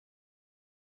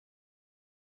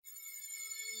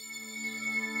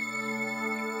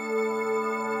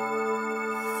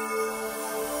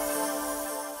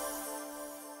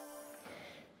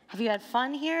you had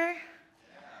fun here?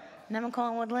 Nemacolin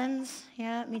and Woodlands?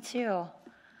 Yeah, me too.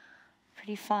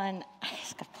 Pretty fun. I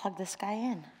just gotta plug this guy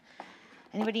in.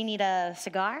 Anybody need a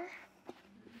cigar?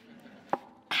 There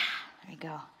we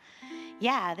go.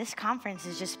 Yeah, this conference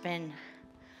has just been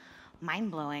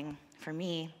mind-blowing for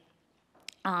me.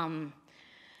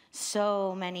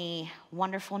 So many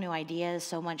wonderful new ideas,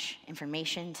 so much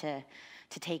information to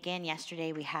take in.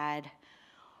 Yesterday we had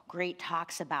great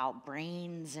talks about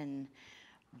brains and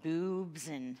boobs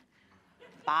and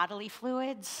bodily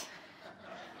fluids.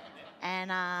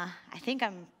 And I think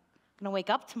I'm gonna wake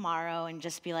up tomorrow and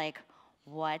just be like,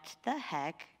 what the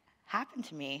heck happened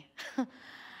to me?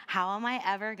 How am I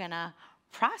ever gonna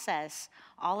process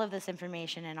all of this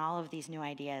information and all of these new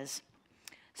ideas?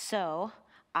 So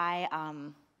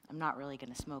I'm not really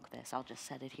gonna smoke this. I'll just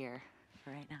set it here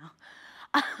for right now.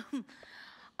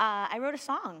 I wrote a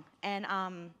song,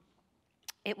 and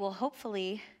it will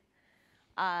hopefully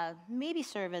maybe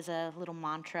serve as a little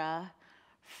mantra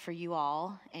for you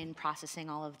all in processing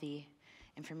all of the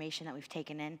information that we've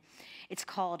taken in. It's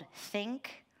called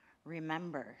Think,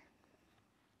 Remember.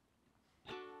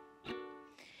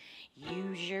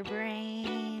 Use your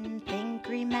brain, think,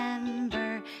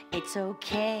 remember, it's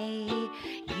okay,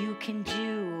 you can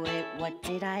do it, what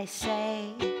did I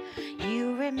say?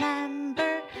 You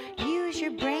remember, use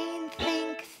your brain,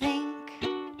 think.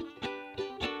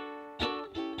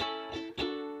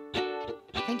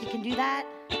 Think you can do that?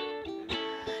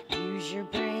 Use your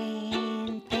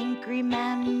brain, think,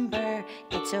 remember,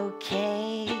 it's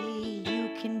okay, you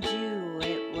can do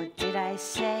it, what did I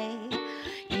say?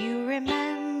 You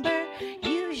remember,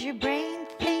 use your brain,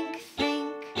 think.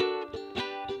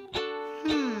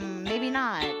 Maybe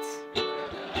not.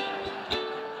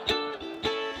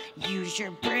 Use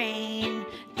your brain,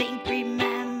 think,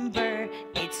 remember,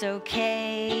 it's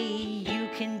okay, you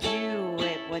can do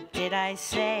it, what did I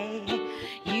say?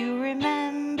 You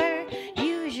remember,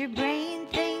 use your brain,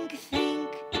 think.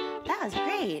 That was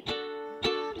great.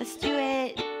 Let's do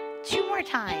it 2 more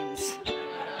times.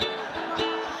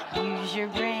 Use your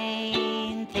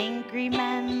brain, think,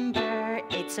 remember,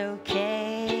 it's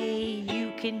okay,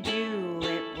 you can do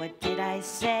it, what did I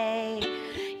say?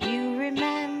 You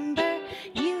remember,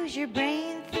 use your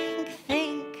brain,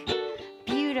 think.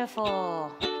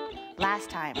 Beautiful. Last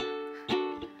time.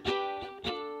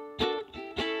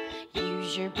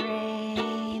 Use your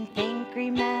brain, think,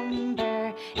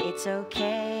 remember, it's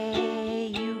okay,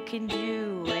 you can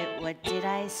do it, what did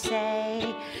I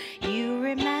say? You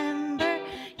remember,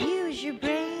 use your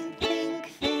brain, think.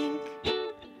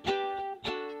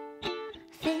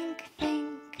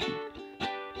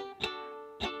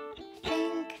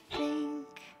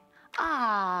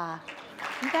 Ah,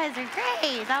 you guys are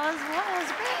great. That was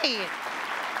great.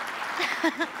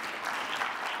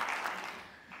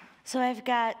 So I've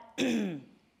got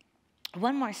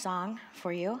one more song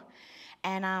for you,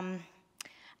 and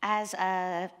as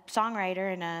a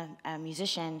songwriter and a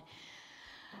musician,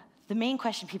 the main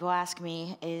question people ask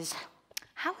me is,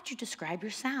 how would you describe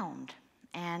your sound?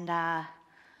 And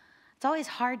it's always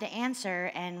hard to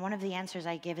answer, and one of the answers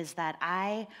I give is that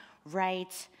I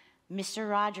write Mr.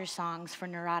 Rogers songs for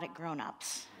neurotic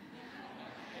grown-ups.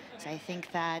 So I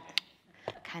think that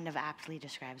kind of aptly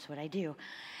describes what I do.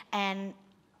 And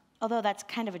although that's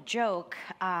kind of a joke,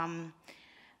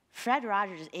 Fred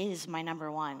Rogers is my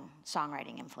 #1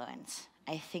 songwriting influence.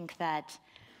 I think that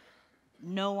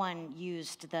no one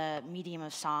used the medium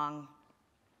of song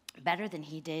better than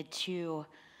he did to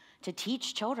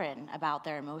teach children about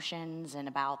their emotions and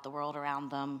about the world around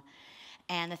them.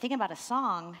 And the thing about a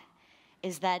song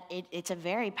is that it's a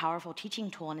very powerful teaching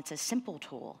tool, and it's a simple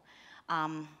tool,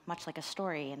 much like a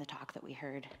story in the talk that we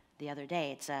heard the other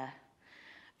day. It's a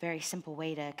very simple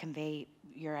way to convey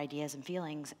your ideas and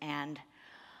feelings. And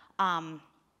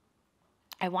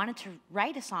I wanted to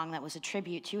write a song that was a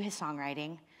tribute to his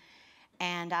songwriting.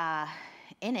 And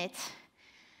in it,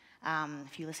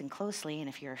 if you listen closely and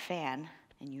if you're a fan,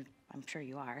 and I'm sure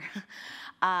you are,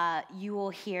 you will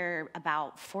hear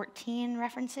about 14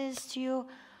 references to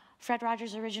Fred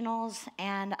Rogers originals.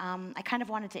 And I kind of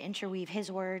wanted to interweave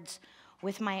his words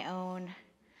with my own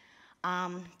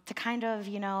to kind of,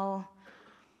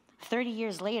 30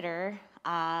 years later,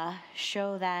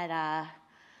 show that,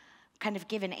 kind of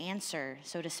give an answer,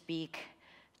 so to speak,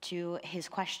 to his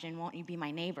question, won't you be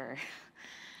my neighbor?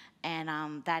 And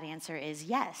that answer is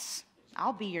yes,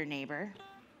 I'll be your neighbor.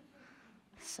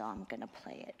 So I'm gonna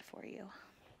play it for you.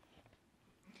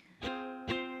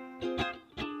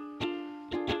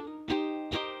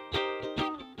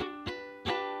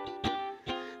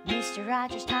 Mr.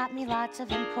 Rogers taught me lots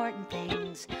of important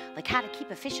things, like how to keep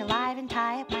a fish alive and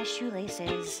tie up my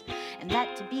shoelaces, and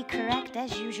that to be correct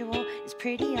as usual is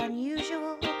pretty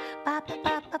unusual. Ba ba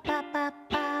ba ba ba ba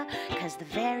ba. 'Cause the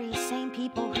very same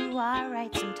people who are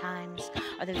right sometimes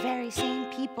are the very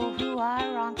same people who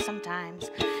are wrong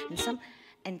sometimes.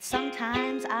 And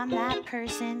sometimes I'm that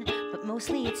person, but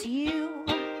mostly it's you.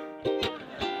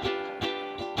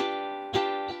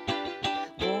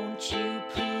 Won't you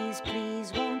please,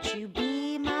 please, won't you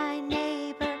be my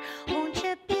neighbor? Won't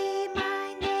you be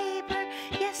my neighbor?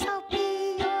 Yes, I'll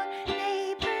be your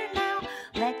neighbor now.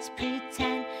 Let's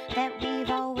pretend that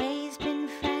we've always been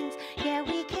friends. Yeah,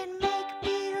 we can make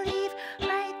believe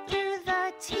right through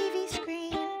the TV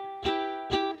screen.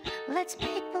 Let's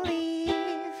make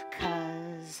believe,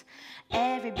 'cause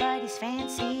everybody's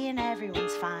fancy and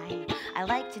everyone's fine. I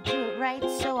like to do it right,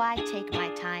 so I take my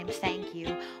time. Thank you.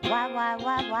 Why?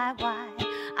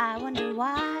 I wonder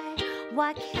why.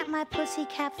 Why can't my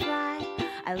pussycat fly?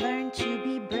 I learned to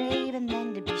be brave and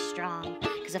then to be strong.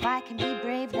 'Cause if I can be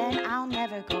brave, then I'll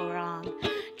never go wrong.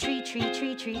 Tree, tree,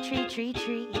 tree, tree, tree, tree,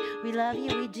 tree. We love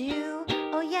you, we do.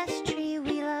 Oh yes, tree,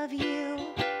 we love you.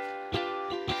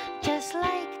 Just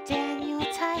like Daniel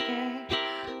Tiger,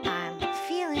 I'm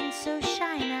feeling so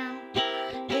shy now.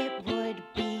 It would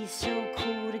be so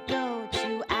cool to go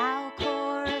to our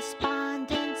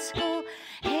correspondence school.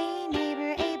 Hey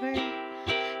neighbor Aber,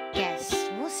 guess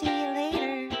we'll see you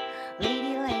later.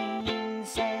 Lady Lane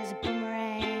says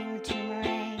boomerang,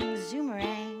 toomerang,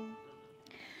 zoomerang.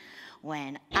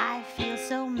 When I feel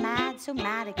so mad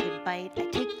I could bite, I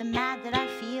take the mad that I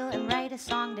feel and write a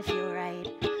song to feel right.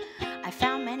 I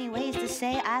found many ways to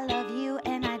say I love you,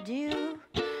 and I do.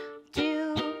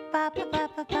 Ba ba ba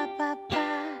ba ba ba ba.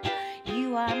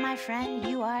 You are my friend,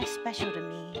 you are special to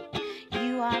me.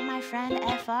 You are my friend,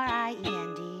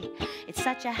 Friend. It's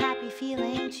such a happy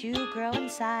feeling to grow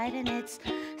inside, and it's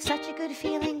such a good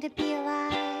feeling to be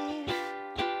alive.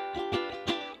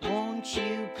 Won't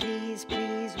you please,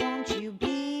 please, won't you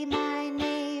be my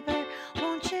neighbor?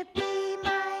 Won't you be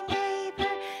my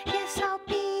neighbor? Yes, I'll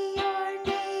be your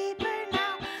neighbor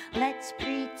now. Let's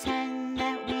pretend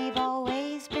that we've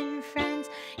always been friends.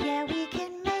 Yeah, we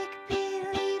can make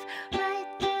believe right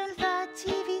through the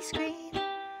TV screen.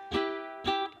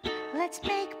 Let's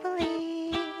make believe.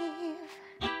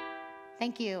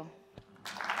 Thank you.